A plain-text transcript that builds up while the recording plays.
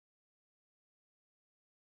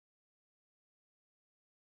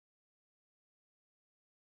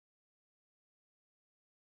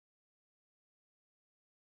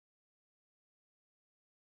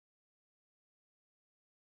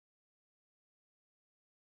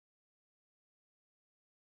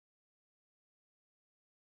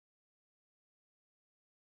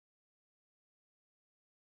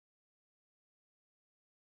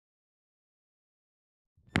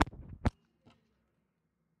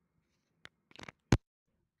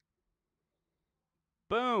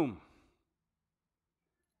Boom.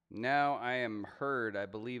 Now I am heard. I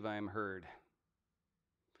believe I am heard.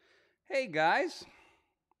 Hey guys,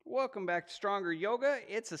 welcome back to Stronger Yoga.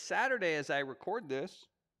 It's a Saturday as I record this.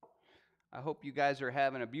 I hope you guys are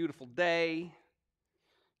having a beautiful day,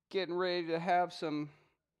 getting ready to have some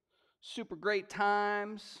super great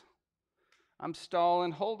times. I'm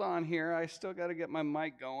stalling. Hold on here. I still got to get my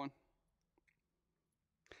mic going.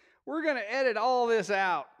 We're going to edit all this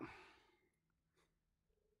out.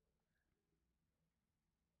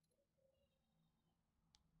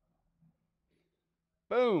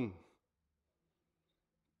 Boom.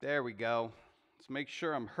 There we go. Let's make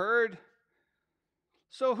sure I'm heard.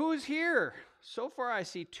 So who's here? So far I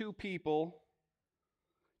see 2 people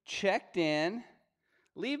checked in.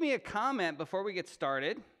 Leave me a comment before we get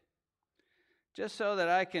started, just so that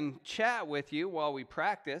I can chat with you while we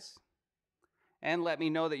practice, and let me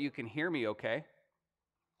know that you can hear me okay.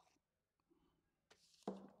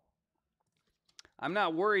 I'm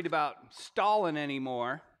not worried about stalling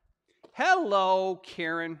anymore. Hello,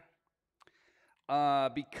 Karen.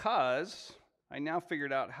 Because I now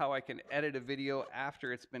figured out how I can edit a video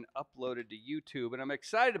after it's been uploaded to YouTube, and I'm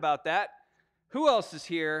excited about that. Who else is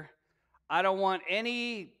here? I don't want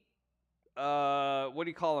any, what do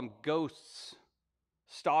you call them? Ghosts,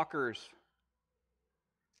 stalkers,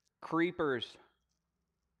 creepers.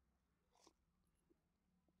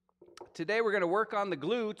 Today we're going to work on the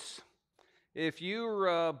glutes. If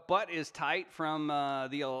your butt is tight from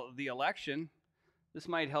the election, this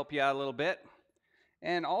might help you out a little bit.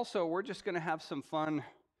 And also, we're just going to have some fun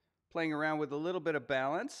playing around with a little bit of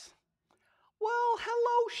balance. Well,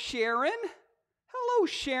 hello, Sharon. Hello,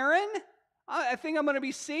 Sharon. I think I'm going to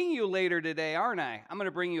be seeing you later today, aren't I? I'm going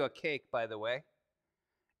to bring you a cake, by the way.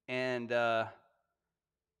 And I'm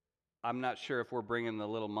not sure if we're bringing the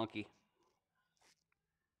little monkey.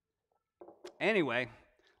 Anyway,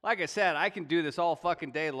 like I said, I can do this all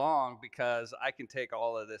fucking day long because I can take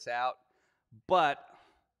all of this out. But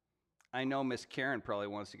I know Miss Karen probably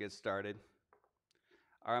wants to get started.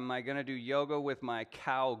 Or am I going to do yoga with my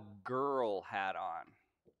cowgirl hat on?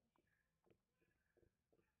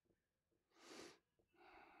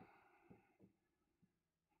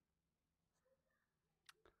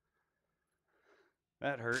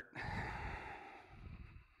 That hurt.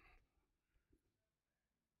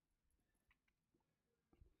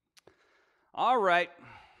 All right,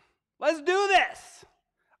 let's do this.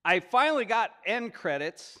 I finally got end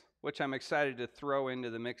credits, which I'm excited to throw into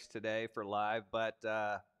the mix today for live, but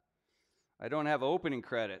I don't have opening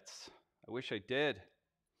credits. I wish I did.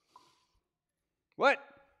 What?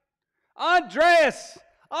 Andreas!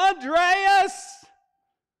 Andreas!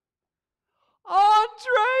 Andreas!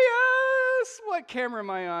 What camera am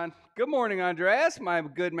I on? Good morning, Andreas, my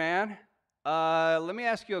good man. Let me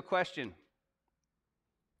ask you a question.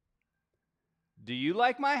 Do you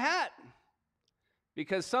like my hat?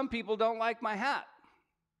 Because some people don't like my hat.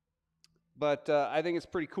 But I think it's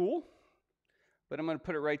pretty cool. But I'm going to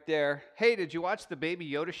put it right there. Hey, did you watch the Baby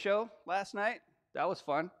Yoda show last night? That was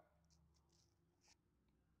fun.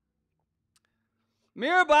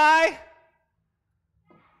 Mirabai! Do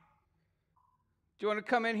you want to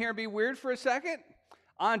come in here and be weird for a second?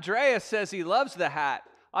 Andreas says he loves the hat.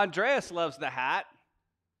 Andreas loves the hat.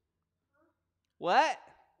 What?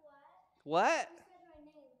 What? You said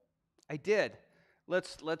my name. I did.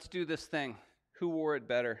 Let's do this thing. Who wore it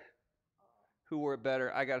better? Who wore it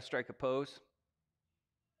better? I got to strike a pose.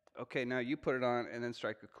 Okay, now you put it on and then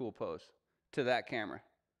strike a cool pose to that camera.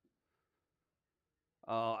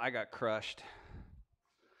 Oh, I got crushed.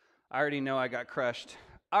 I already know I got crushed.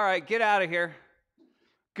 All right, get out of here.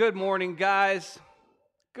 Good morning, guys.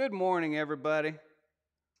 Good morning, everybody.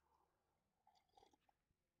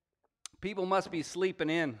 People must be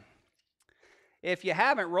sleeping in. If you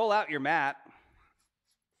haven't, roll out your mat.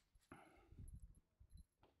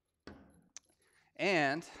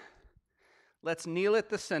 And let's kneel at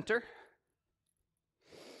the center.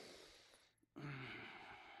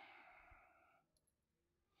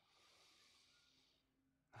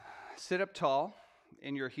 Sit up tall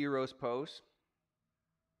in your hero's pose.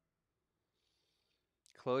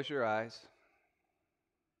 Close your eyes.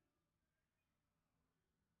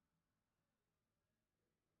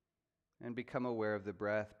 And become aware of the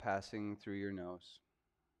breath passing through your nose.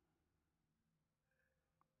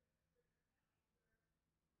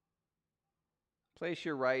 Place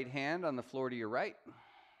your right hand on the floor to your right.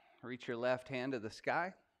 Reach your left hand to the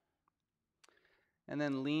sky. And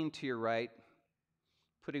then lean to your right,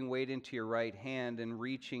 putting weight into your right hand and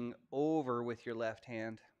reaching over with your left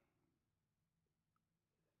hand.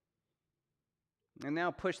 And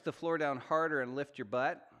now push the floor down harder and lift your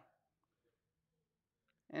butt.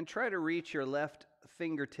 and try to reach your left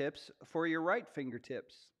fingertips for your right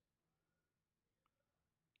fingertips.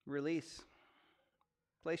 Release.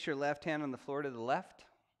 Place your left hand on the floor to the left.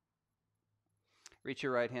 Reach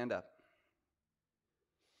your right hand up.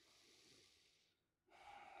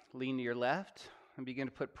 Lean to your left and begin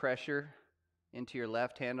to put pressure into your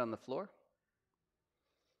left hand on the floor.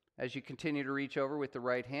 As you continue to reach over with the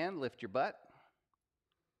right hand, lift your butt.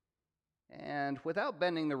 And without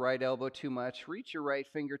bending the right elbow too much, reach your right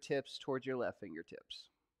fingertips towards your left fingertips.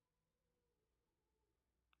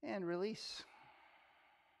 And release.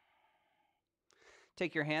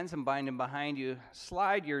 Take your hands and bind them behind you.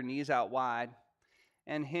 Slide your knees out wide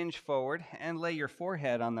and hinge forward and lay your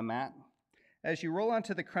forehead on the mat. As you roll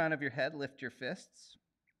onto the crown of your head, lift your fists.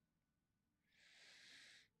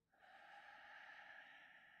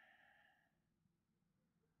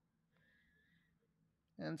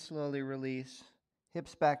 And slowly release.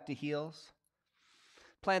 Hips back to heels.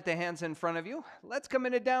 Plant the hands in front of you. Let's come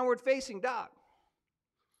into downward facing dog.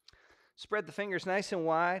 Spread the fingers nice and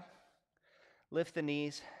wide. Lift the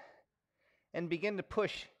knees. And begin to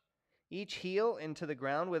push each heel into the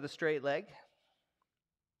ground with a straight leg.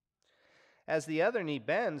 As the other knee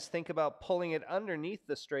bends, think about pulling it underneath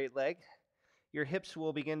the straight leg. Your hips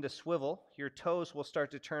will begin to swivel. Your toes will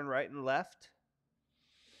start to turn right and left.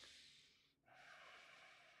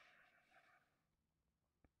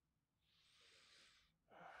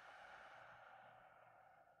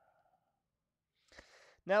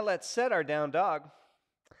 Now let's set our down dog.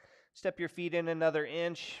 Step your feet in another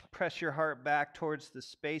inch. Press your heart back towards the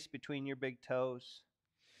space between your big toes.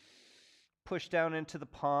 Push down into the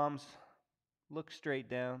palms. Look straight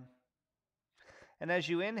down. And as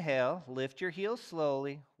you inhale, lift your heels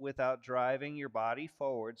slowly without driving your body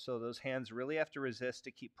forward, so those hands really have to resist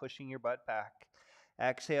to keep pushing your butt back.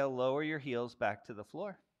 Exhale, lower your heels back to the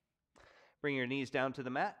floor. Bring your knees down to the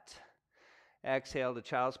mat. Exhale to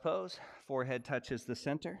child's pose. Forehead touches the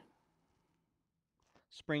center.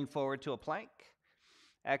 Spring forward to a plank.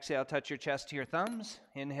 Exhale, touch your chest to your thumbs.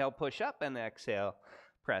 Inhale, push up, and exhale,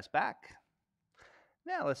 press back.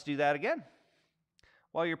 Now let's do that again.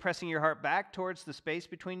 While you're pressing your heart back towards the space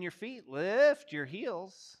between your feet, lift your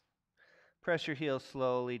heels. Press your heels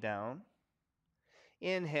slowly down.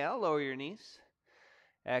 Inhale, lower your knees.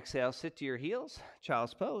 Exhale, sit to your heels,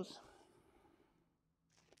 child's pose.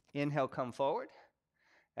 Inhale, come forward.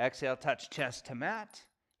 Exhale, touch chest to mat.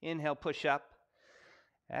 Inhale, push up.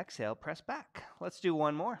 Exhale, press back. Let's do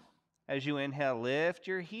one more. As you inhale, lift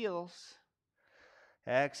your heels.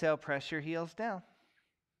 Exhale, press your heels down.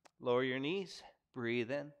 Lower your knees.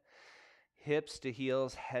 Breathe in. Hips to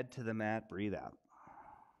heels, head to the mat. Breathe out.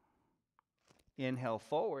 Inhale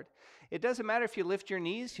forward. It doesn't matter if you lift your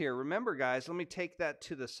knees here. Remember, guys, let me take that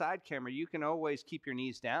to the side camera. You can always keep your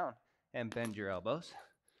knees down and bend your elbows.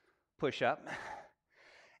 Push up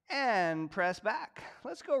and press back.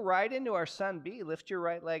 Let's go right into our Sun B. Lift your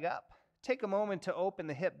right leg up. Take a moment to open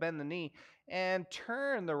the hip, bend the knee, and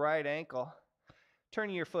turn the right ankle.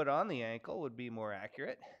 Turning your foot on the ankle would be more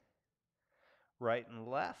accurate. Right and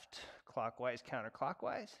left, clockwise,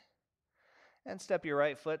 counterclockwise. And step your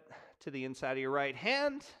right foot to the inside of your right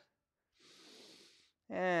hand.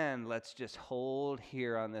 And let's just hold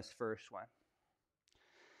here on this first one.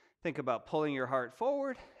 Think about pulling your heart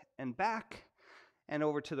forward and back and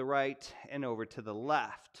over to the right and over to the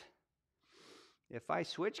left. If I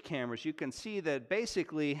switch cameras, you can see that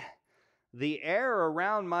basically the air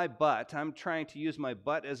around my butt, I'm trying to use my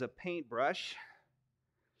butt as a paintbrush.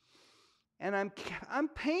 And I'm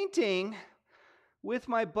painting with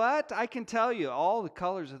my butt. I can tell you all the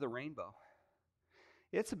colors of the rainbow.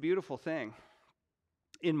 It's a beautiful thing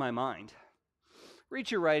in my mind. Reach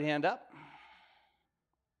your right hand up.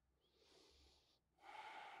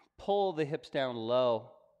 Pull the hips down low.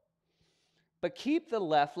 But keep the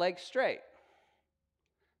left leg straight.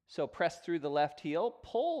 So press through the left heel.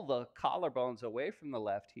 Pull the collarbones away from the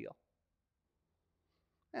left heel.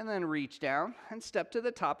 And then reach down and step to the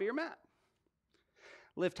top of your mat.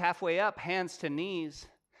 Lift halfway up, hands to knees.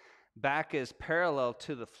 Back is parallel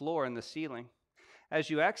to the floor and the ceiling. As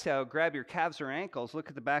you exhale, grab your calves or ankles. Look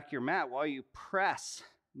at the back of your mat while you press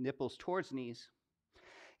nipples towards knees.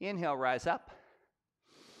 Inhale, rise up.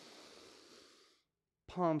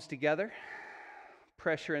 Palms together.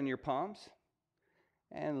 Pressure in your palms.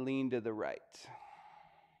 And lean to the right.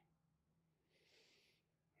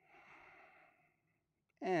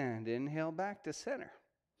 And inhale back to center.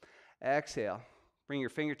 Exhale. Bring your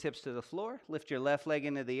fingertips to the floor. Lift your left leg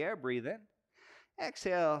into the air. Breathe in.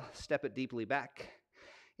 Exhale. Step it deeply back.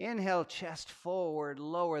 Inhale, chest forward.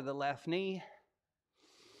 Lower the left knee.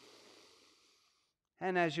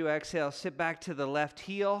 And as you exhale, sit back to the left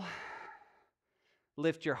heel.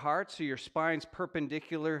 Lift your heart so your spine's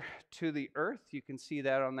perpendicular to the earth. You can see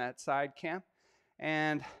that on that side cam.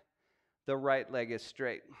 And the right leg is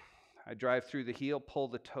straight. I drive through the heel, pull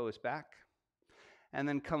the toes back, and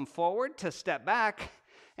then come forward to step back.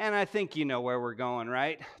 And I think you know where we're going,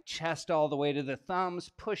 right? Chest all the way to the thumbs,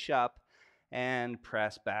 push up, and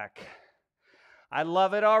press back. I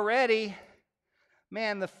love it already.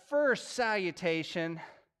 Man, the first salutation,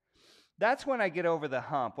 that's when I get over the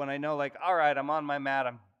hump, when I know, like, all right, I'm on my mat,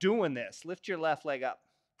 I'm doing this. Lift your left leg up.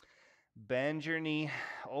 Bend your knee,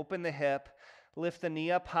 open the hip, lift the knee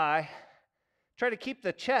up high. Try to keep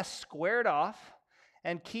the chest squared off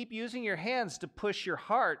and keep using your hands to push your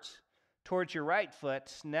heart towards your right foot.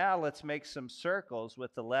 Now let's make some circles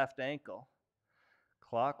with the left ankle.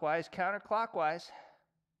 Clockwise, counterclockwise.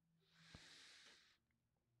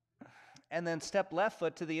 And then step left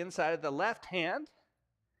foot to the inside of the left hand.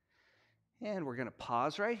 And we're going to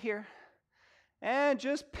pause right here and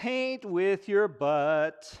just paint with your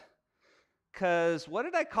butt. Because what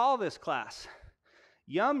did I call this class?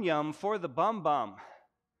 Yum yum for the bum bum.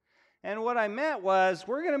 And what I meant was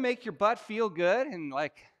we're going to make your butt feel good, and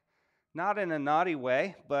like not in a naughty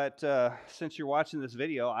way, but since you're watching this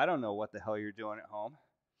video, I don't know what the hell you're doing at home.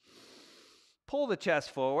 Pull the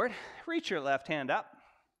chest forward, reach your left hand up,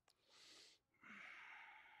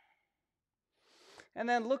 and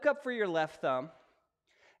then look up for your left thumb.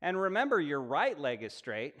 And remember, your right leg is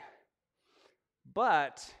straight,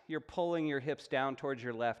 but you're pulling your hips down towards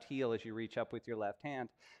your left heel as you reach up with your left hand.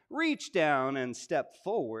 Reach down and step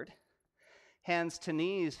forward. Hands to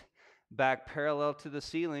knees, back parallel to the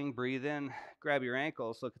ceiling. Breathe in, grab your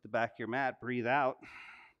ankles, look at the back of your mat, breathe out,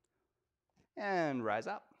 and rise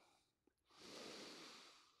up.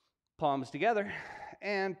 Palms together,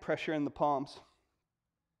 and pressure in the palms.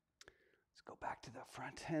 Let's go back to the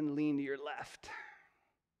front and lean to your left.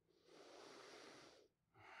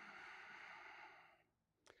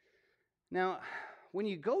 Now, when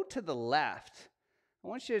you go to the left, I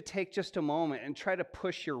want you to take just a moment and try to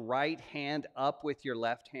push your right hand up with your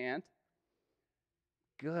left hand.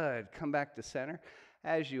 Good. Come back to center.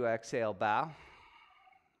 As you exhale, bow.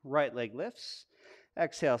 Right leg lifts.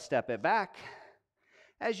 Exhale, step it back.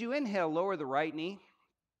 As you inhale, lower the right knee.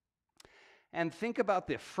 And think about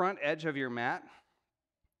the front edge of your mat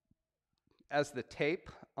as the tape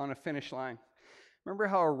on a finish line. Remember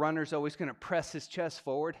how a runner's always going to press his chest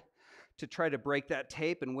forward to try to break that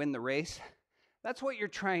tape and win the race? That's what you're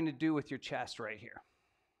trying to do with your chest right here.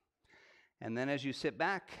 And then as you sit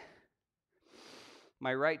back,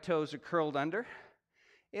 my right toes are curled under.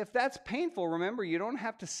 If that's painful, remember, you don't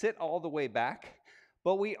have to sit all the way back,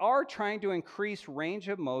 but we are trying to increase range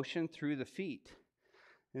of motion through the feet.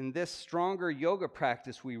 In this stronger yoga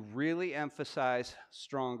practice, we really emphasize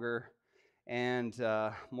stronger and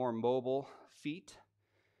more mobile feet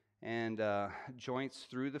and joints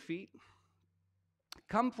through the feet.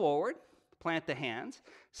 Come forward, plant the hands,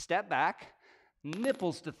 step back,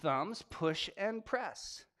 nipples to thumbs, push and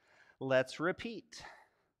press. Let's repeat.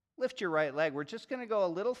 Lift your right leg. We're just going to go a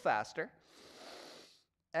little faster.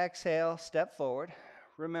 Exhale, step forward.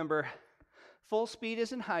 Remember, full speed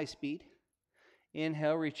isn't high speed.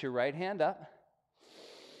 Inhale, reach your right hand up.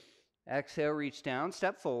 Exhale, reach down,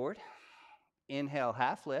 step forward. Inhale,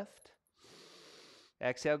 half lift.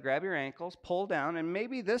 Exhale, grab your ankles, pull down, and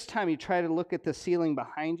maybe this time you try to look at the ceiling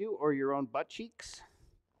behind you or your own butt cheeks.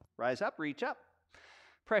 Rise up, reach up.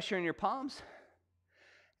 Pressure in your palms.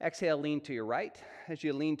 Exhale, lean to your right. As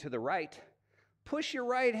you lean to the right, push your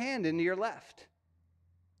right hand into your left.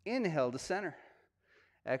 Inhale to center.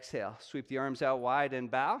 Exhale, sweep the arms out wide and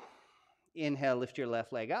bow. Inhale, lift your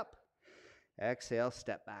left leg up. Exhale,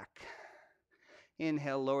 step back.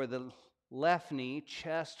 Inhale, lower the left knee,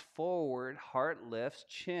 chest forward, heart lifts,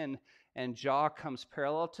 chin and jaw comes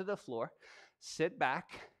parallel to the floor. Sit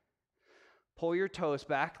back, pull your toes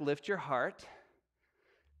back, lift your heart,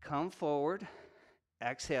 come forward,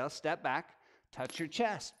 exhale, step back, touch your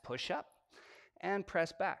chest, push up, and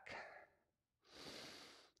press back.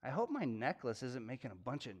 I hope my necklace isn't making a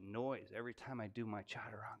bunch of noise every time I do my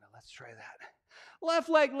chaturanga. Let's try that. Left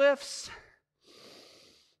leg lifts.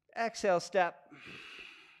 Exhale, step.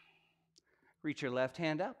 Reach your left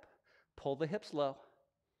hand up. Pull the hips low.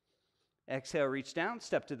 Exhale, reach down,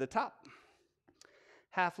 step to the top.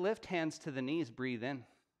 Half lift, hands to the knees, breathe in.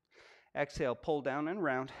 Exhale, pull down and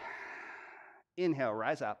round. Inhale,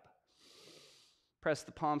 rise up. Press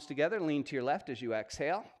the palms together, lean to your left as you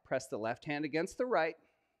exhale. Press the left hand against the right.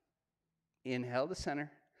 Inhale to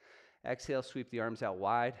center. Exhale, sweep the arms out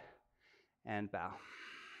wide and bow.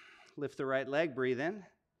 Lift the right leg, breathe in.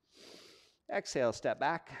 Exhale, step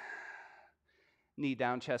back. Knee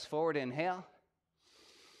down, chest forward, inhale.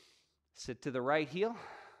 Sit to the right heel.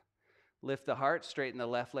 Lift the heart, straighten the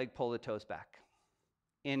left leg, pull the toes back.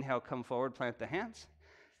 Inhale, come forward, plant the hands.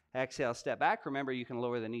 Exhale, step back. Remember, you can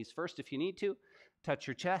lower the knees first if you need to. Touch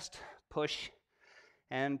your chest, push,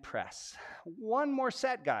 and press. One more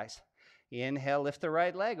set, guys. Inhale, lift the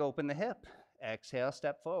right leg, open the hip. Exhale,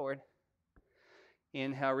 step forward.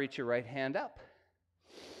 Inhale, reach your right hand up.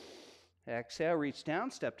 Exhale, reach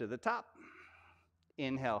down, step to the top.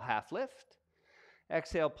 Inhale, half lift.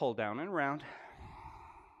 Exhale, pull down and round.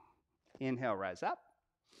 Inhale, rise up.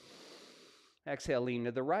 Exhale, lean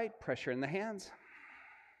to the right, pressure in the hands.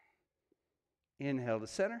 Inhale to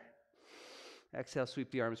center. Exhale,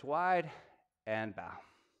 sweep the arms wide and bow.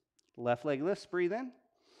 Left leg lifts, breathe in.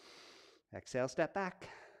 Exhale, step back.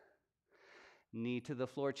 Knee to the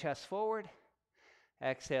floor, chest forward.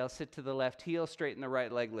 Exhale, sit to the left heel, straighten the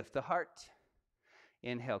right leg, lift the heart.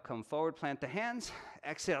 Inhale, come forward, plant the hands.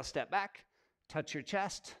 Exhale, step back, touch your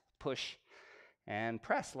chest, push, and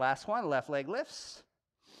press. Last one, left leg lifts.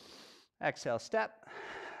 Exhale, step.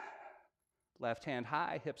 Left hand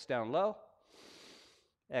high, hips down low.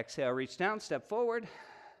 Exhale, reach down, step forward.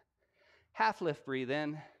 Half lift, breathe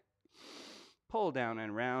in. Pull down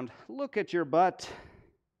and round. Look at your butt.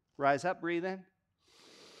 Rise up, breathe in.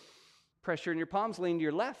 Pressure in your palms, lean to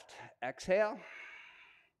your left. Exhale.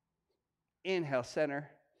 Inhale, center.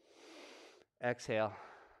 Exhale,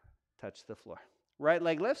 touch the floor. Right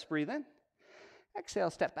leg lifts, breathe in.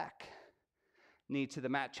 Exhale, step back. Knee to the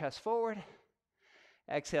mat, chest forward.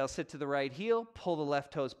 Exhale, sit to the right heel. Pull the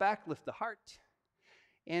left toes back, lift the heart.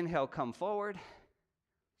 Inhale, come forward.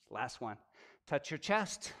 Last one. Touch your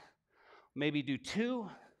chest. Maybe do 2.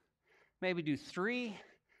 Maybe do 3.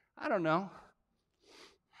 I don't know.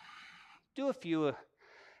 Do a few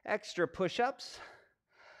extra push-ups.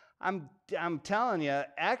 I'm telling you,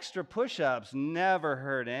 extra push-ups never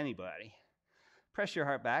hurt anybody. Press your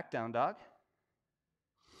heart back, down dog.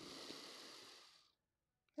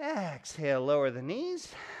 Exhale, lower the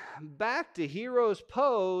knees. Back to hero's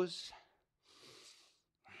pose.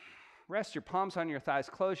 Rest your palms on your thighs,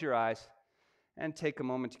 close your eyes, and take a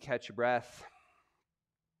moment to catch your breath.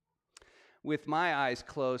 With my eyes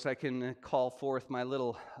closed, I can call forth my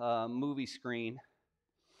little movie screen,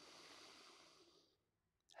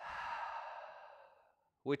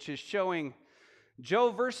 which is showing Joe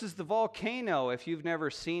versus the volcano. If you've never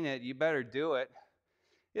seen it, you better do it.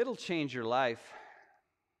 It'll change your life.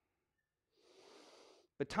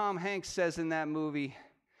 But Tom Hanks says in that movie,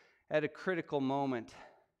 at a critical moment,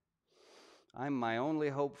 I'm my only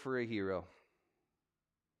hope for a hero.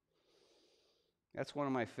 That's one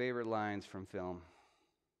of my favorite lines from film.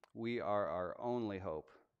 We are our only hope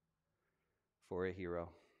for a hero.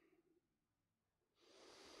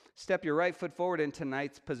 Step your right foot forward into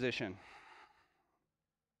Knight's position.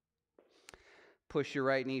 Push your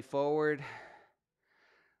right knee forward.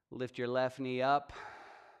 Lift your left knee up.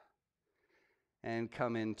 And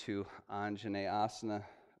come into Anjaneyasana,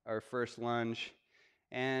 our first lunge.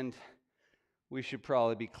 And we should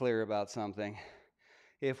probably be clear about something.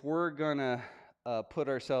 If we're going to put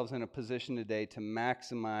ourselves in a position today to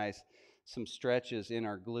maximize some stretches in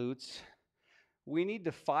our glutes, we need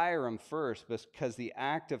to fire them first because the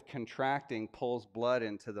act of contracting pulls blood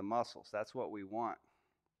into the muscles. That's what we want.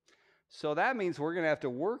 So that means we're going to have to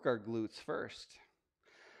work our glutes first.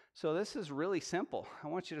 So this is really simple. I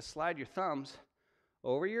want you to slide your thumbs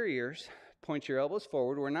over your ears, point your elbows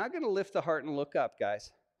forward. We're not going to lift the heart and look up,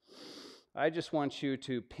 guys. I just want you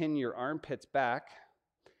to pin your armpits back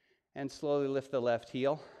and slowly lift the left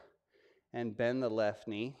heel and bend the left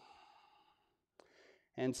knee.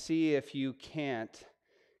 And see if you can't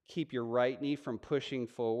keep your right knee from pushing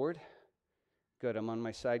forward. Good, I'm on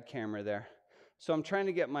my side camera there. So I'm trying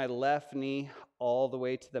to get my left knee all the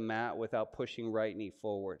way to the mat without pushing right knee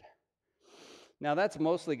forward. Now that's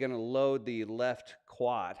mostly going to load the left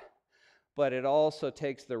quad, but it also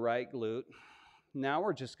takes the right glute. Now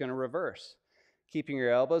we're just going to reverse. Keeping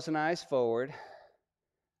your elbows and eyes forward,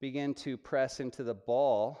 begin to press into the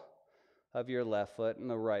ball of your left foot and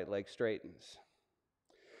the right leg straightens.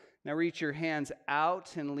 Now reach your hands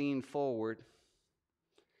out and lean forward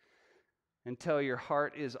until your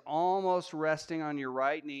heart is almost resting on your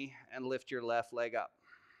right knee and lift your left leg up.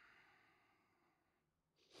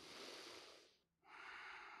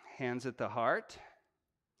 Hands at the heart.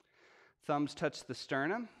 Thumbs touch the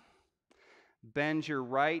sternum. Bend your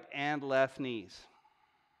right and left knees.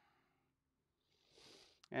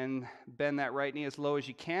 And bend that right knee as low as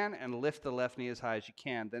you can and lift the left knee as high as you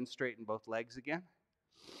can. Then straighten both legs again.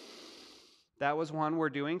 That was one. We're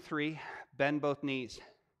doing 3. Bend both knees.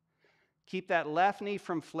 Keep that left knee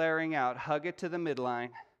from flaring out. Hug it to the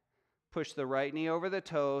midline. Push the right knee over the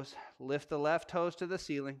toes. Lift the left toes to the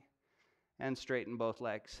ceiling. And straighten both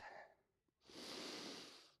legs.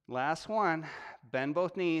 Last one. Bend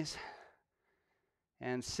both knees.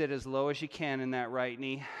 And sit as low as you can in that right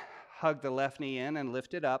knee. Hug the left knee in and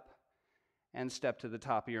lift it up. And step to the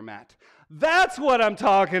top of your mat. That's what I'm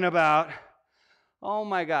talking about. Oh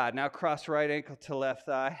my God. Now cross right ankle to left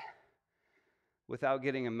thigh without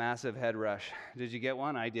getting a massive head rush. Did you get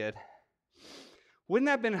one? I did. Wouldn't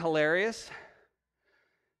that have been hilarious?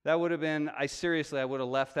 That would have been, I would have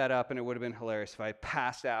left that up and it would have been hilarious if I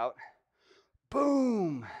passed out.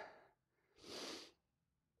 Boom.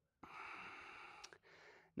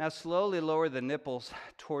 Now slowly lower the nipples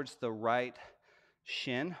towards the right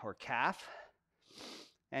shin or calf.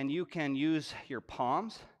 And you can use your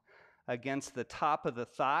palms against the top of the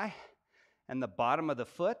thigh and the bottom of the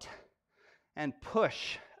foot and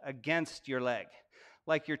push against your leg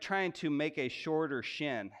like you're trying to make a shorter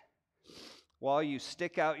shin while you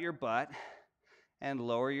stick out your butt and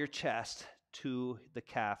lower your chest to the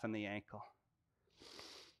calf and the ankle.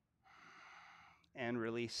 And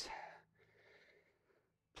release.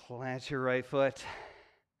 Plant your right foot.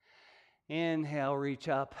 Inhale, reach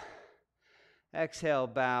up. Exhale,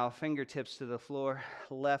 bow, fingertips to the floor.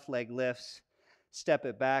 Left leg lifts. Step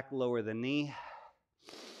it back, lower the knee.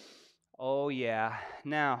 Oh yeah.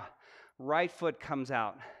 Now, right foot comes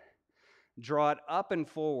out. Draw it up and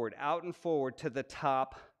forward, out and forward to the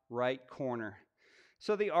top right corner.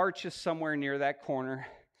 So the arch is somewhere near that corner.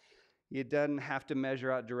 It doesn't have to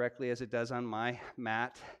measure out directly as it does on my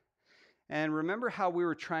mat. And remember how we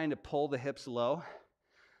were trying to pull the hips low?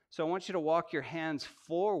 So I want you to walk your hands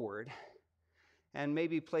forward and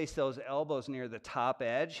maybe place those elbows near the top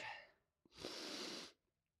edge.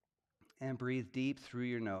 And breathe deep through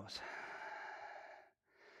your nose.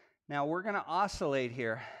 Now we're going to oscillate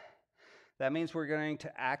here. That means we're going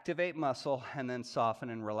to activate muscle and then soften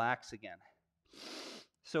and relax again.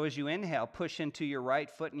 So as you inhale, push into your right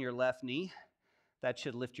foot and your left knee. That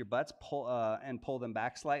should lift your butts and pull them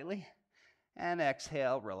back slightly. And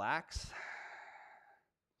exhale, relax.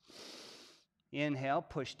 Inhale,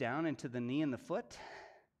 push down into the knee and the foot.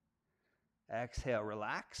 Exhale,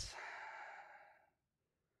 relax.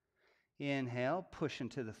 Inhale, push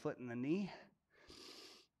into the foot and the knee.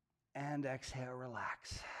 And exhale,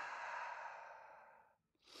 relax.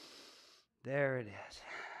 There it is.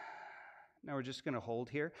 Now we're just going to hold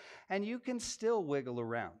here. And you can still wiggle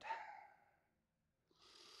around.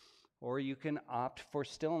 Or you can opt for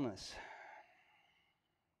stillness.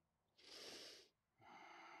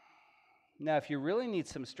 Now, if you really need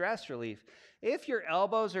some stress relief, if your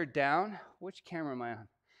elbows are down, which camera am I on?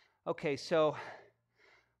 Okay, so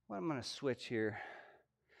what I'm going to switch here.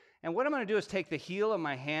 And what I'm going to do is take the heel of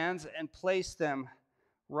my hands and place them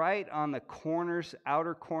right on the corners,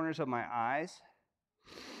 outer corners of my eyes.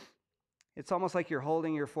 It's almost like you're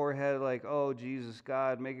holding your forehead like, oh, Jesus,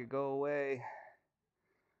 God, make it go away.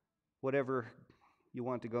 Whatever you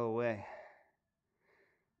want to go away.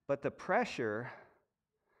 But the pressure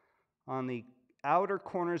on the outer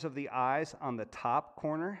corners of the eyes, on the top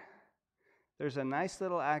corner, there's a nice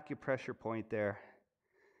little acupressure point there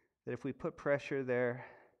that if we put pressure there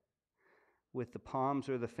with the palms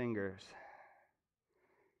or the fingers,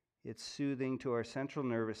 it's soothing to our central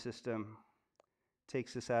nervous system,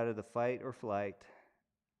 takes us out of the fight or flight.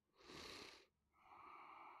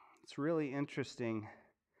 It's really interesting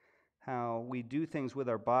how we do things with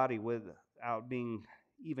our body without being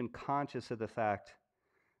even conscious of the fact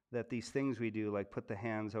that these things we do, like put the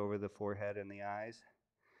hands over the forehead and the eyes,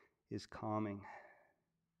 is calming.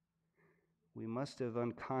 We must have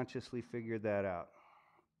unconsciously figured that out.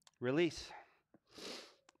 Release.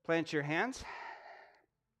 Plant your hands.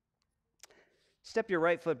 Step your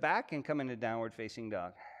right foot back and come into downward facing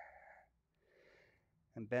dog.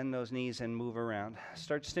 And bend those knees and move around.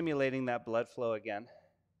 Start stimulating that blood flow again.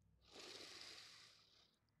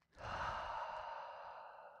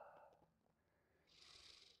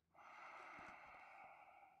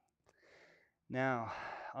 Now,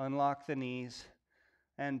 unlock the knees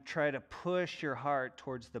and try to push your heart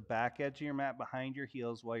towards the back edge of your mat behind your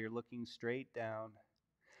heels while you're looking straight down.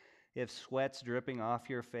 If sweat's dripping off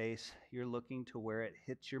your face, you're looking to where it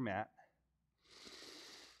hits your mat.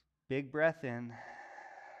 Big breath in.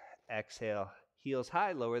 Exhale. Heels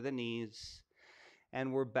high, lower the knees.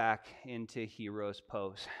 And we're back into hero's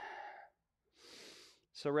pose.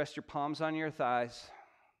 So rest your palms on your thighs.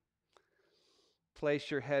 Place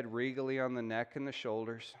your head regally on the neck and the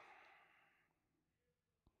shoulders.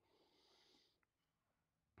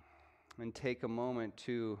 And take a moment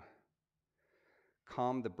to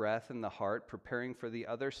calm the breath and the heart, preparing for the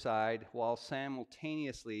other side while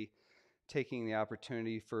simultaneously taking the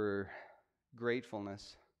opportunity for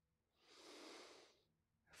gratefulness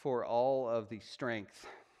for all of the strength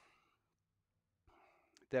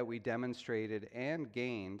that we demonstrated and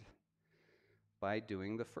gained by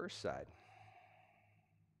doing the first side.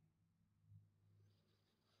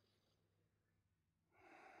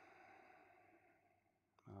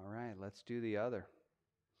 All right, let's do the other.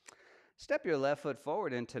 Step your left foot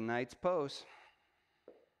forward into Knight's pose.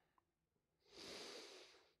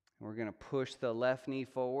 We're going to push the left knee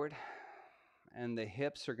forward, and the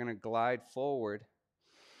hips are going to glide forward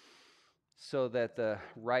so that the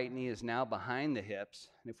right knee is now behind the hips.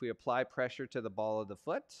 And if we apply pressure to the ball of the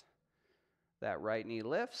foot, that right knee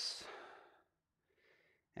lifts,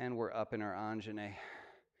 and we're up in our Anjane.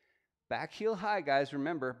 Back heel high, guys.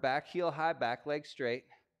 Remember, back heel high, back leg straight.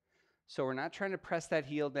 So we're not trying to press that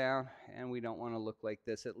heel down, and we don't want to look like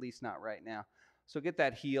this, at least not right now. So get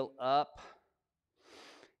that heel up.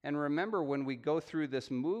 And remember, when we go through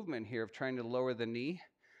this movement here of trying to lower the knee,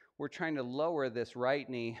 we're trying to lower this right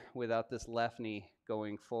knee without this left knee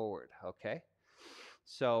going forward, okay?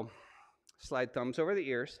 So slide thumbs over the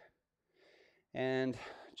ears and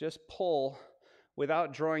just pull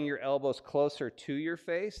without drawing your elbows closer to your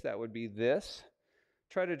face. That would be this.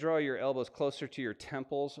 Try to draw your elbows closer to your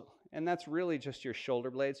temples, and that's really just your shoulder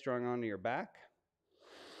blades drawing onto your back.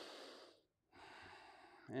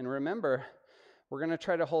 And remember, we're going to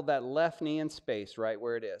try to hold that left knee in space right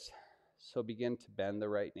where it is. So begin to bend the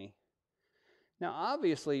right knee. Now,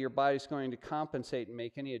 obviously, your body's going to compensate and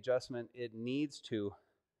make any adjustment it needs to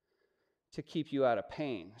keep you out of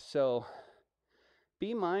pain. So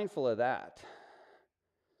be mindful of that.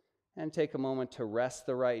 And take a moment to rest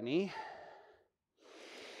the right knee.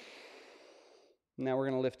 Now we're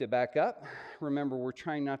going to lift it back up. Remember, we're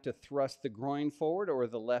trying not to thrust the groin forward or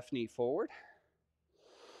the left knee forward.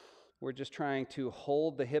 We're just trying to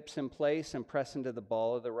hold the hips in place and press into the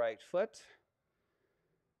ball of the right foot.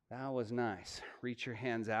 That was nice. Reach your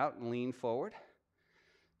hands out and lean forward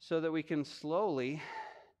so that we can slowly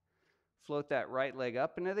float that right leg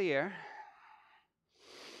up into the air.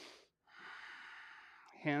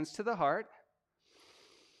 Hands to the heart.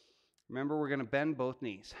 Remember, we're going to bend both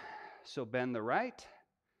knees. So bend the right,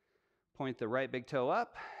 point the right big toe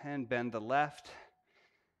up, and bend the left,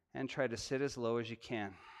 and try to sit as low as you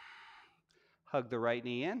can. Hug the right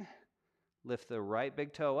knee in, lift the right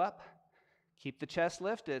big toe up, keep the chest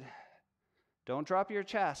lifted. Don't drop your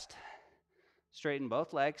chest. Straighten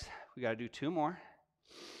both legs. We got to do 2 more.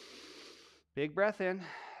 Big breath in,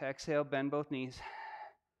 exhale, bend both knees.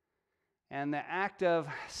 And the act of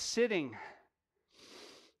sitting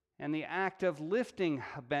and the act of lifting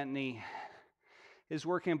a bent knee is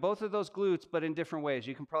working both of those glutes, but in different ways.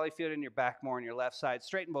 You can probably feel it in your back more on your left side.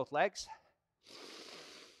 Straighten both legs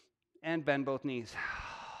and bend both knees.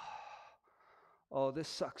 Oh, this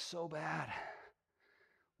sucks so bad.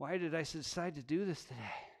 Why did I decide to do this today?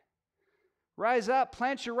 Rise up,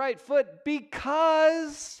 plant your right foot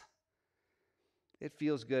because it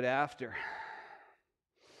feels good after.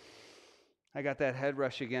 I got that head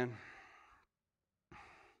rush again.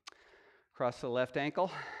 Cross the left ankle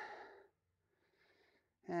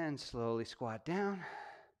and slowly squat down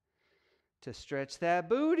to stretch that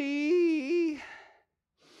booty.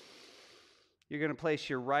 You're going to place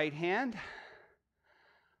your right hand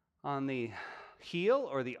on the heel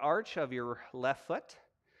or the arch of your left foot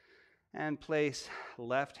and place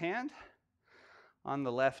left hand on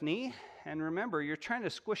the left knee. And remember, you're trying to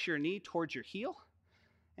squish your knee towards your heel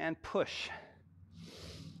and push.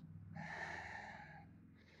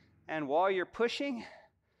 And while you're pushing,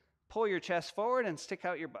 pull your chest forward and stick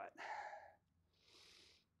out your butt.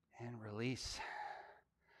 And release.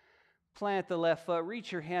 Plant the left foot,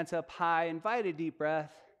 reach your hands up high, invite a deep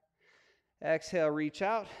breath. Exhale, reach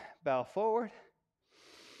out, bow forward.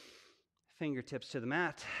 Fingertips to the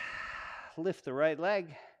mat. Lift the right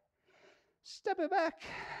leg. Step it back.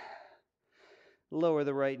 Lower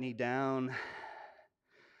the right knee down.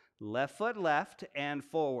 Left foot left and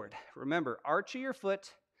forward. Remember, arch of your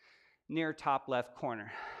foot near top left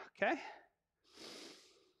corner, okay?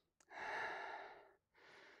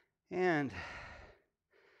 And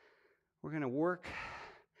we're going to work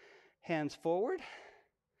hands forward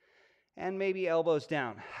and maybe elbows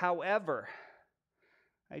down. However,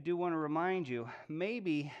 I do want to remind you,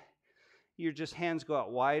 maybe your just hands go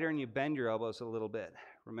out wider and you bend your elbows a little bit.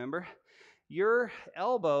 Remember, your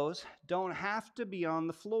elbows don't have to be on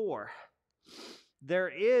the floor. There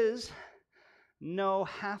is no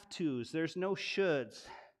have tos. There's no shoulds.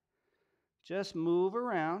 Just move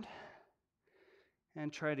around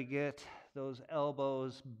and try to get those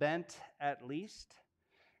elbows bent at least,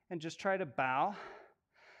 and just try to bow.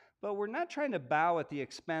 But we're not trying to bow at the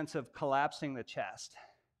expense of collapsing the chest.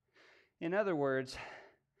 In other words,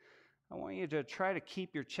 I want you to try to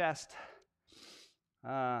keep your chest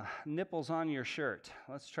nipples on your shirt.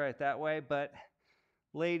 Let's try it that way. But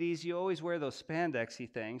ladies, you always wear those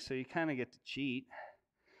spandexy things, so you kind of get to cheat.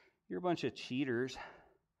 You're a bunch of cheaters.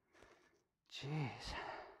 Jeez.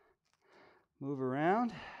 Move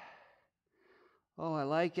around. Oh, I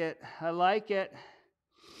like it. I like it.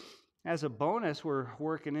 As a bonus, we're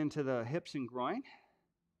working into the hips and groin.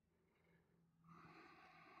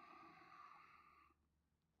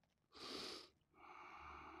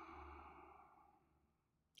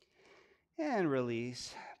 And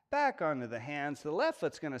release. Back onto the hands. The left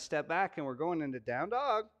foot's going to step back, and we're going into down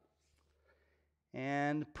dog.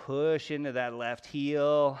 And push into that left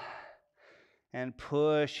heel. And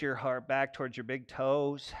push your heart back towards your big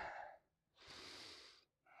toes.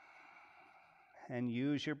 And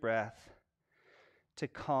use your breath to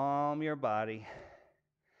calm your body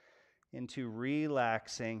into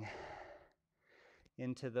relaxing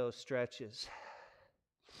into those stretches,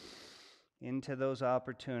 into those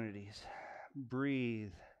opportunities.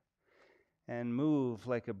 Breathe and move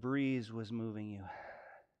like a breeze was moving you.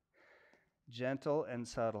 Gentle and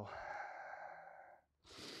subtle.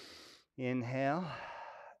 Inhale,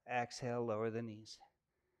 exhale, lower the knees.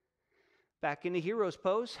 Back into hero's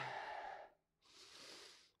pose.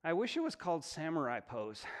 I wish it was called samurai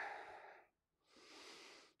pose.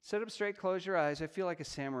 Sit up straight, close your eyes. I feel like a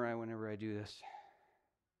samurai whenever I do this.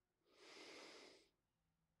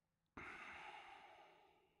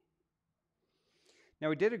 Now,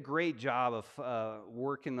 we did a great job of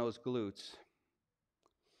working those glutes.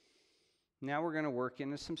 Now we're going to work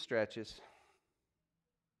into some stretches.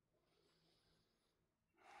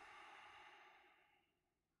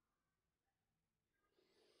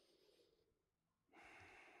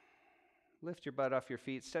 Lift your butt off your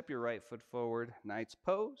feet. Step your right foot forward. Knight's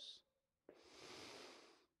pose.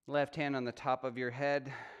 Left hand on the top of your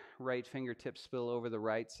head. Right fingertips spill over the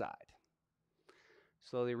right side.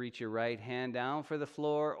 Slowly reach your right hand down for the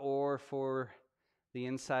floor or for the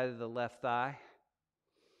inside of the left thigh,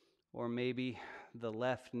 or maybe the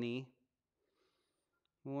left knee.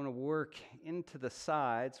 We want to work into the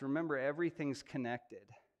sides. Remember, everything's connected.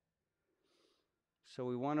 So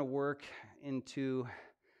we want to work into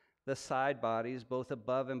the side bodies, both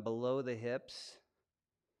above and below the hips.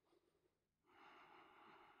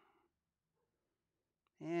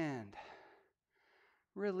 And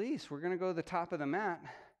release. We're going to go to the top of the mat.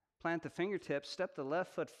 Plant the fingertips. Step the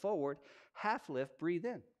left foot forward. Half lift. Breathe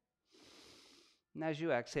in. And as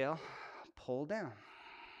you exhale, pull down.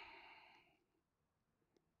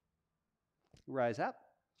 Rise up.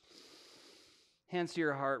 Hands to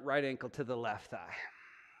your heart. Right ankle to the left thigh.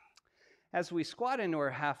 As we squat into our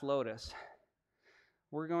half lotus,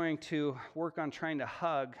 we're going to work on trying to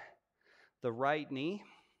hug the right knee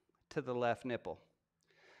to the left nipple.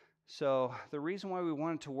 So the reason why we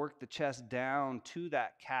wanted to work the chest down to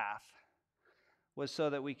that calf was so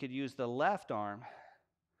that we could use the left arm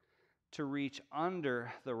to reach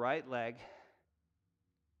under the right leg.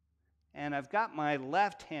 And I've got my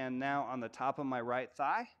left hand now on the top of my right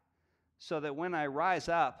thigh, so that when I rise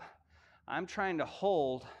up, I'm trying to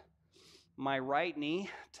hold my right knee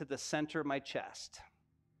to the center of my chest.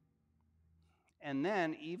 And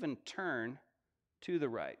then even turn to the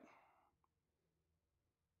right.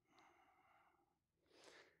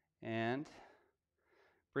 And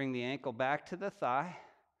bring the ankle back to the thigh.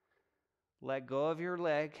 Let go of your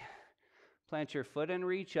leg. Plant your foot and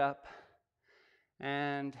reach up.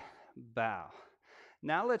 And bow.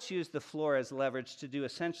 Now let's use the floor as leverage to do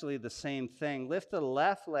essentially the same thing. Lift the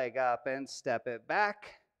left leg up and step it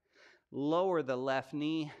back. Lower the left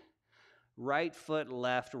knee. Right foot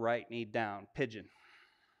left, right knee down. Pigeon.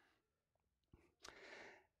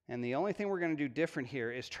 And the only thing we're going to do different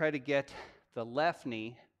here is try to get the left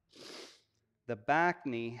knee, the back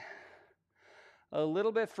knee, a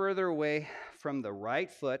little bit further away from the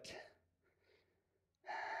right foot.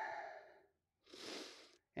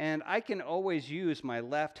 And I can always use my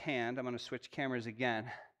left hand. I'm going to switch cameras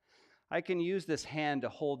again. I can use this hand to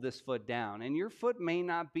hold this foot down. And your foot may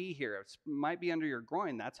not be here. It might be under your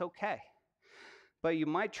groin. That's okay. But you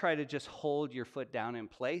might try to just hold your foot down in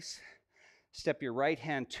place. Step your right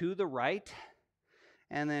hand to the right.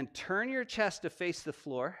 And then turn your chest to face the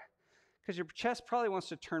floor, because your chest probably wants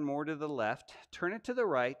to turn more to the left. Turn it to the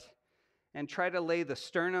right and try to lay the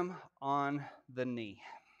sternum on the knee.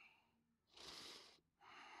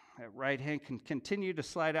 That right hand can continue to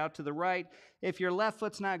slide out to the right. If your left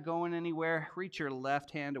foot's not going anywhere, reach your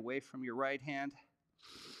left hand away from your right hand.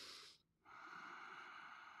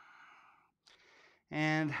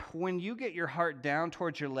 And when you get your heart down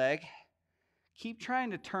towards your leg, keep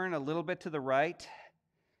trying to turn a little bit to the right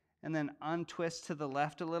and then untwist to the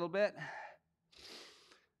left a little bit.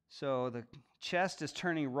 So the chest is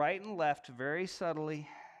turning right and left very subtly.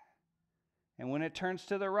 And when it turns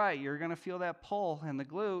to the right, you're going to feel that pull in the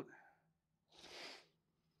glute.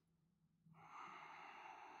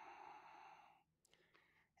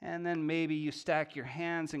 And then maybe you stack your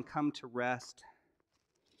hands and come to rest.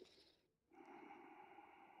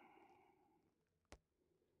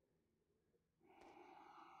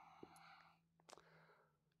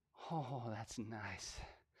 Oh, that's nice.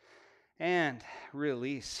 And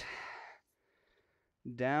release.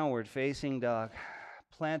 Downward facing dog.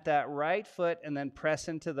 Plant that right foot and then press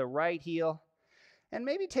into the right heel. And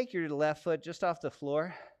maybe take your left foot just off the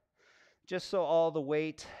floor, just so all the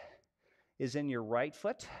weight is in your right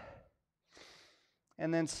foot.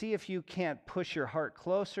 And then see if you can't push your heart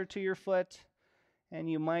closer to your foot. And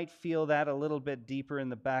you might feel that a little bit deeper in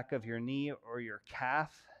the back of your knee or your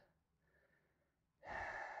calf.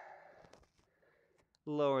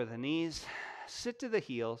 Lower the knees, sit to the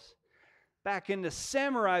heels, back into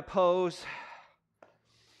samurai pose.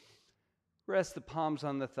 Rest the palms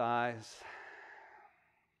on the thighs.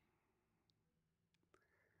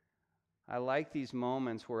 I like these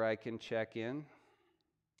moments where I can check in,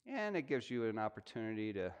 and it gives you an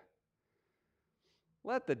opportunity to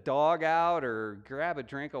let the dog out or grab a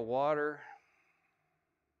drink of water.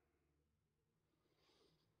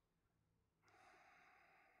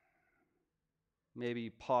 Maybe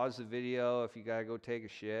pause the video if you gotta go take a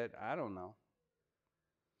shit. I don't know.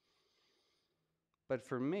 But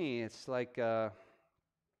for me, it's like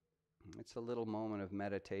it's a little moment of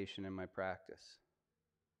meditation in my practice.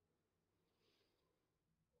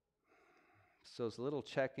 So those little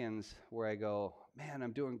check-ins where I go, man,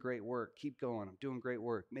 I'm doing great work. Keep going. I'm doing great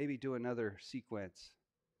work. Maybe do another sequence.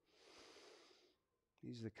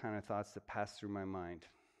 These are the kind of thoughts that pass through my mind.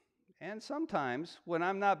 And sometimes when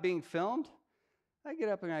I'm not being filmed, I get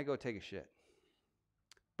up and I go take a shit.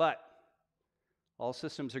 But all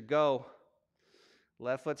systems are go.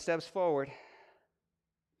 Left foot steps forward.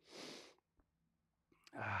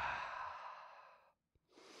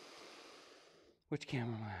 Which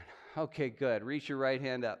camera am I on? Okay, good. Reach your right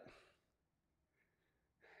hand up.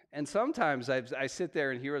 And sometimes I sit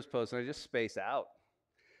there in hero's pose and I just space out.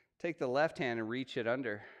 Take the left hand and reach it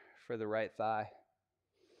under for the right thigh.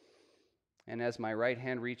 And as my right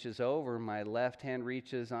hand reaches over, my left hand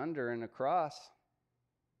reaches under and across.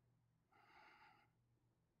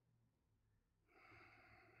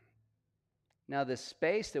 Now, this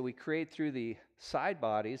space that we create through the side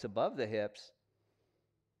bodies above the hips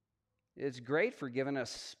is great for giving us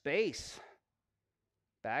space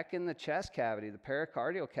back in the chest cavity, the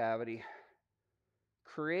pericardial cavity,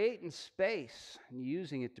 creating space and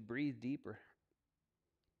using it to breathe deeper.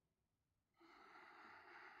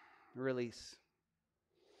 Release.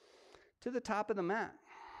 To the top of the mat.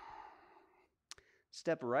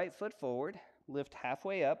 Step right foot forward, lift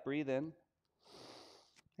halfway up, breathe in.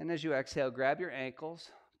 And as you exhale, grab your ankles,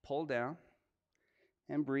 pull down,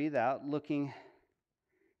 and breathe out, looking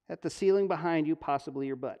at the ceiling behind you, possibly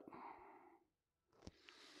your butt.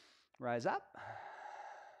 Rise up.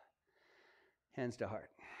 Hands to heart.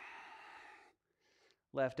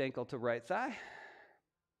 Left ankle to right thigh.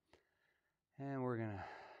 And we're going to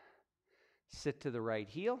sit to the right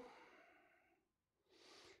heel.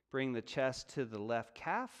 Bring the chest to the left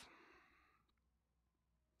calf.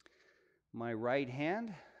 My right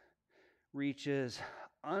hand reaches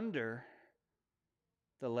under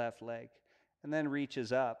the left leg and then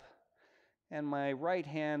reaches up. And my right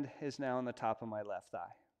hand is now on the top of my left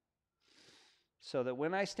thigh. So that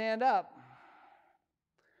when I stand up,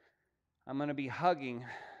 I'm going to be hugging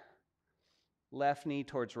left knee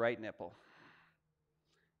towards right nipple.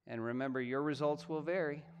 And remember, your results will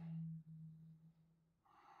vary.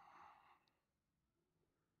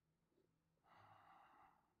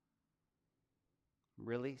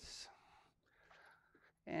 Release.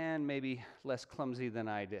 And maybe less clumsy than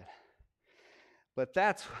I did. But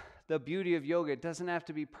that's the beauty of yoga. It doesn't have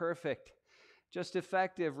to be perfect, just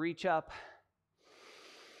effective. Reach up.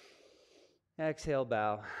 Exhale,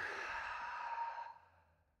 bow.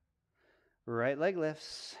 Right leg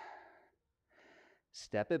lifts.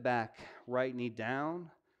 Step it back. Right knee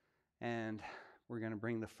down. And we're going to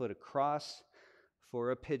bring the foot across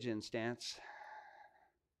for a pigeon stance.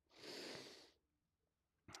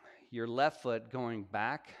 Your left foot going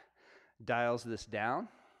back dials this down.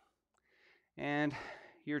 And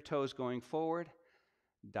your toes going forward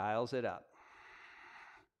dials it up.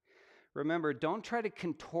 Remember, don't try to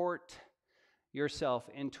contort yourself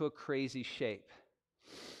into a crazy shape.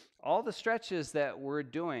 All the stretches that we're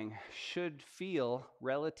doing should feel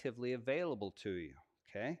relatively available to you,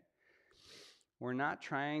 okay? We're not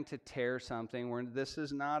trying to tear something. This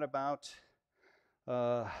is not about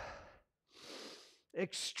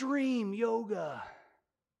extreme yoga.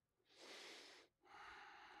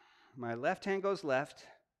 My left hand goes left,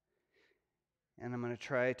 and I'm going to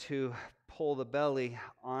try to pull the belly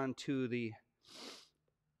onto the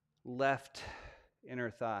left inner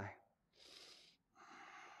thigh.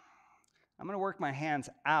 I'm going to work my hands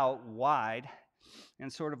out wide in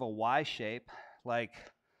sort of a Y shape, like,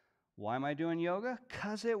 why am I doing yoga?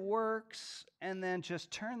 'Cause it works. And then just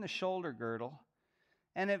turn the shoulder girdle.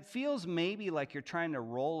 And it feels maybe like you're trying to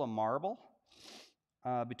roll a marble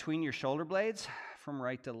between your shoulder blades from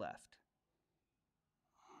right to left.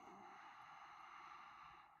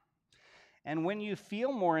 And when you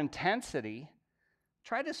feel more intensity,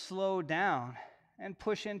 try to slow down and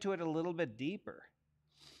push into it a little bit deeper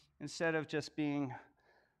instead of just being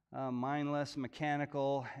mindless,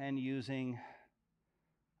 mechanical, and using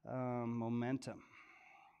momentum.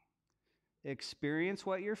 Experience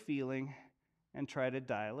what you're feeling and try to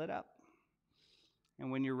dial it up.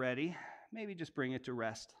 And when you're ready, maybe just bring it to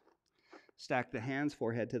rest. Stack the hands,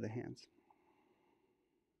 forehead to the hands.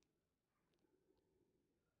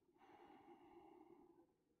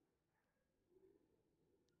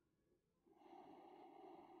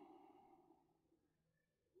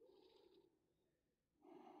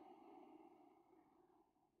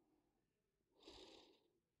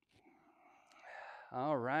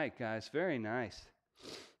 All right, guys, very nice.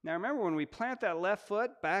 Now remember, when we plant that left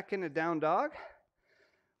foot back into down dog,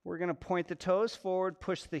 we're going to point the toes forward,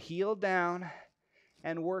 push the heel down,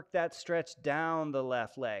 and work that stretch down the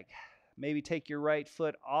left leg. Maybe take your right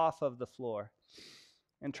foot off of the floor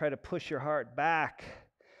and try to push your heart back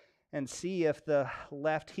and see if the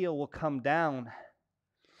left heel will come down.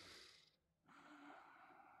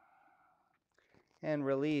 And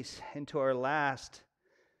release into our last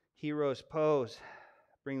hero's pose.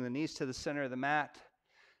 Bring the knees to the center of the mat.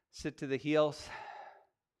 Sit to the heels.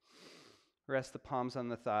 Rest the palms on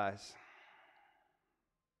the thighs.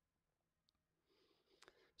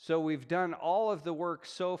 So we've done all of the work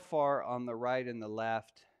so far on the right and the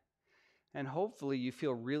left. And hopefully you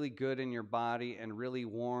feel really good in your body and really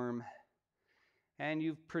warm. And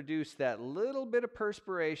you've produced that little bit of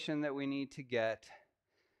perspiration that we need to get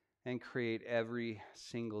and create every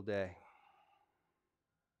single day.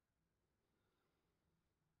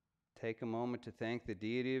 Take a moment to thank the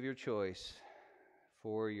deity of your choice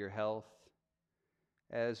for your health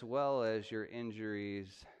as well as your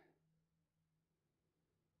injuries.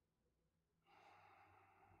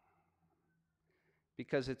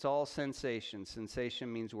 Because it's all sensation.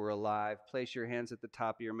 Sensation means we're alive. Place your hands at the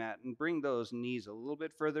top of your mat and bring those knees a little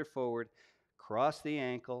bit further forward. Cross the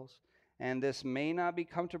ankles. And this may not be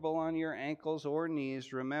comfortable on your ankles or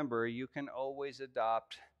knees. Remember, you can always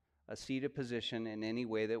adopt a seated position in any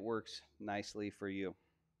way that works nicely for you.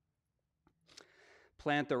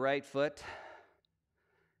 Plant the right foot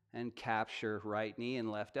and capture right knee and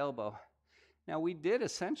left elbow. Now, we did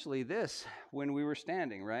essentially this when we were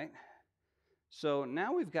standing, right? So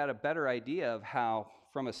now we've got a better idea of how,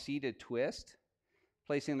 from a seated twist,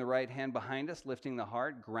 placing the right hand behind us, lifting the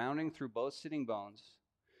heart, grounding through both sitting bones,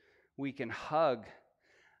 we can hug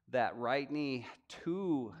that right knee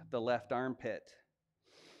to the left armpit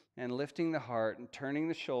and lifting the heart and turning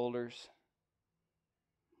the shoulders.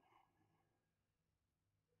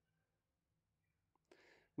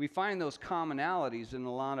 We find those commonalities in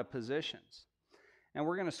a lot of positions. And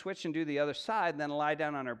we're going to switch and do the other side, then lie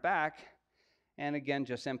down on our back. And again,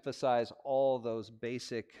 just emphasize all those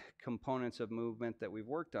basic components of movement that we've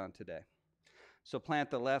worked on today. So plant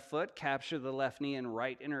the left foot, capture the left knee and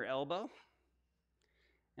right inner elbow,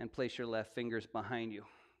 and place your left fingers behind you.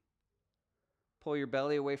 Pull your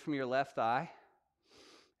belly away from your left thigh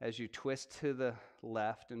as you twist to the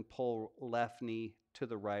left and pull left knee to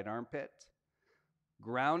the right armpit,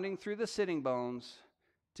 grounding through the sitting bones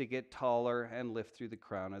to get taller and lift through the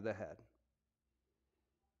crown of the head.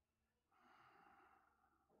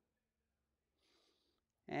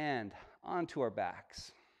 And onto our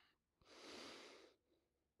backs.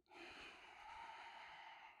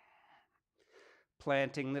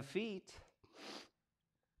 Planting the feet.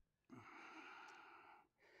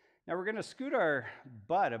 Now we're going to scoot our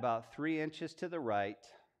butt about 3 inches to the right,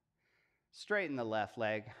 straighten the left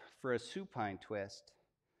leg for a supine twist.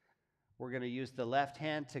 We're going to use the left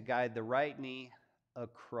hand to guide the right knee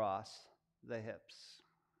across. the hips.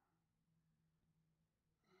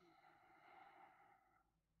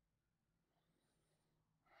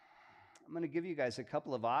 I'm going to give you guys a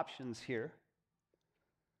couple of options here.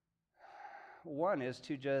 One is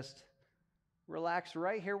to just relax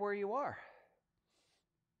right here where you are.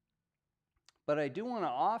 But I do want to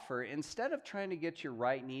offer, instead of trying to get your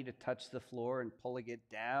right knee to touch the floor and pulling it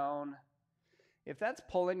down, if that's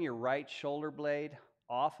pulling your right shoulder blade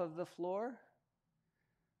off of the floor,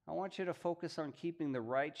 I want you to focus on keeping the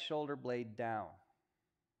right shoulder blade down.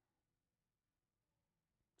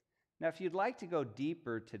 Now, if you'd like to go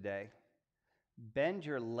deeper today, bend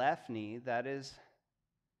your left knee, that is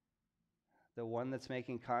the one that's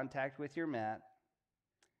making contact with your mat.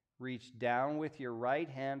 Reach down with your right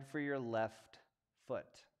hand for your left foot.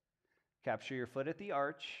 Capture your foot at the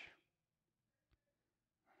arch.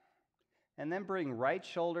 And then bring right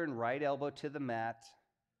shoulder and right elbow to the mat.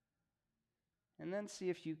 And then see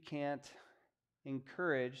if you can't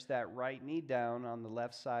encourage that right knee down on the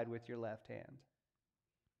left side with your left hand.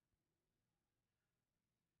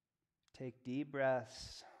 Take deep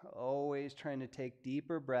breaths, always trying to take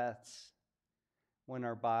deeper breaths when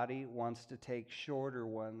our body wants to take shorter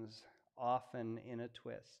ones, often in a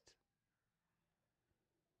twist.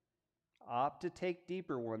 Opt to take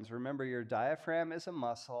deeper ones. Remember, your diaphragm is a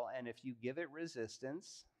muscle, and if you give it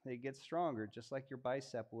resistance, it gets stronger, just like your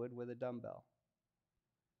bicep would with a dumbbell.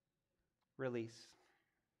 Release.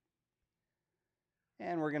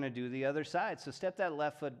 And we're going to do the other side. So step that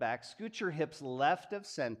left foot back, scoot your hips left of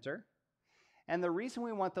center. And the reason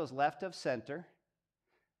we want those left of center,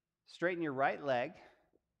 straighten your right leg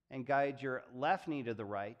and guide your left knee to the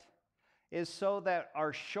right, is so that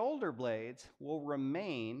our shoulder blades will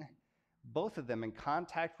remain, both of them, in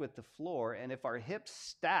contact with the floor. And if our hips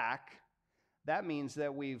stack, that means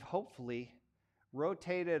that we've hopefully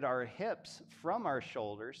rotated our hips from our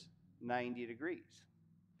shoulders 90 degrees.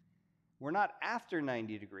 We're not after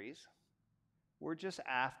 90 degrees. We're just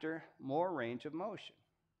after more range of motion.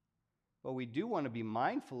 But we do want to be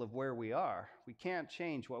mindful of where we are. We can't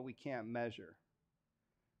change what we can't measure.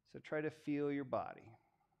 So try to feel your body.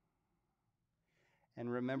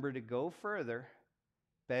 And remember to go further,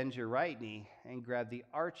 bend your right knee and grab the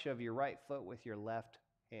arch of your right foot with your left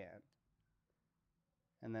hand.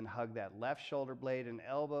 And then hug that left shoulder blade and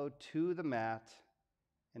elbow to the mat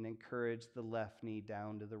and encourage the left knee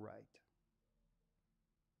down to the right.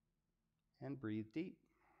 And breathe deep.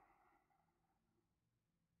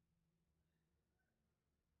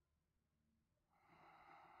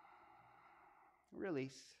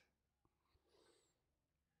 Release.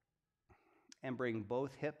 And bring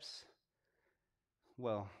both hips.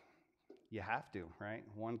 Well, you have to, right?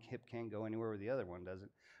 One hip can't go anywhere where the other one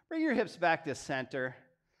doesn't. Bring your hips back to center.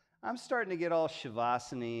 I'm starting to get all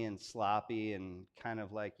shavasana and sloppy and kind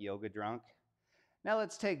of like yoga drunk. Now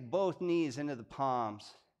let's take both knees into the palms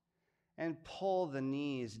and pull the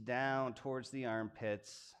knees down towards the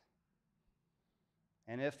armpits.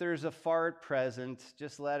 And if there's a fart present,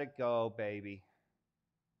 just let it go, baby.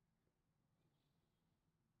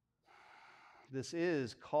 This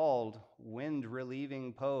is called wind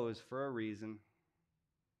relieving pose for a reason.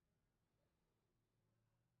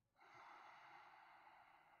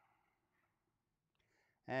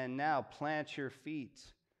 And now plant your feet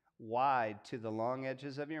wide to the long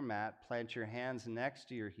edges of your mat. Plant your hands next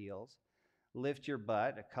to your heels. Lift your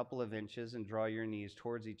butt a couple of inches and draw your knees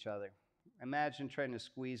towards each other. Imagine trying to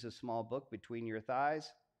squeeze a small book between your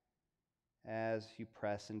thighs as you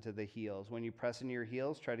press into the heels. When you press into your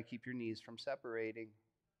heels, try to keep your knees from separating.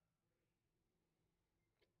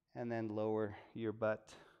 And then lower your butt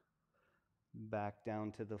back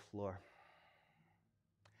down to the floor.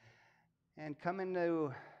 And come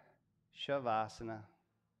into Shavasana,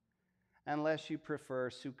 unless you prefer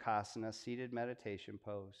Sukhasana, seated meditation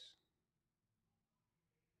pose.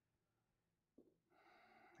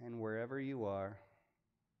 And wherever you are,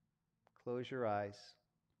 close your eyes.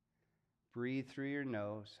 Breathe through your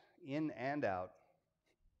nose, in and out.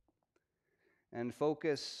 And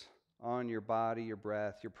focus on your body, your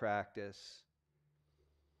breath, your practice.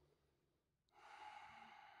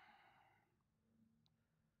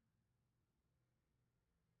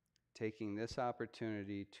 Taking this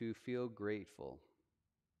opportunity to feel grateful.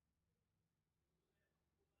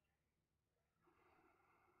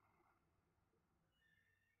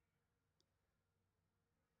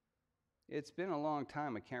 It's been a long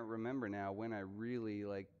time. I can't remember now when I really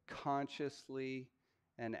consciously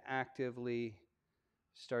and actively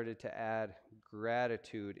started to add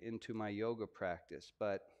gratitude into my yoga practice,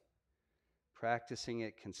 but practicing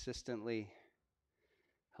it consistently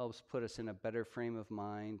helps put us in a better frame of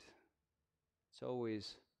mind. It's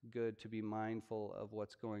always good to be mindful of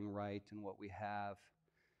what's going right and what we have,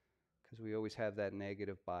 because we always have that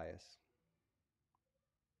negative bias.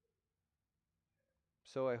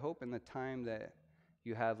 So I hope in the time that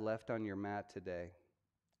you have left on your mat today,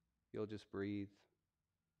 you'll just breathe,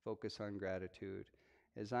 focus on gratitude,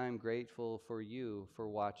 as I'm grateful for you for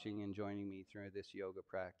watching and joining me through this yoga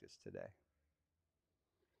practice today.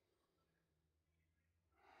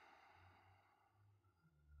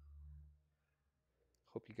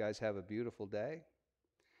 Hope you guys have a beautiful day.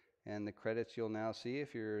 And the credits you'll now see,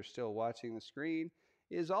 if you're still watching the screen,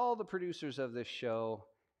 is all the producers of this show,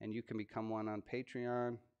 and you can become one on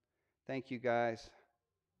Patreon. Thank you, guys.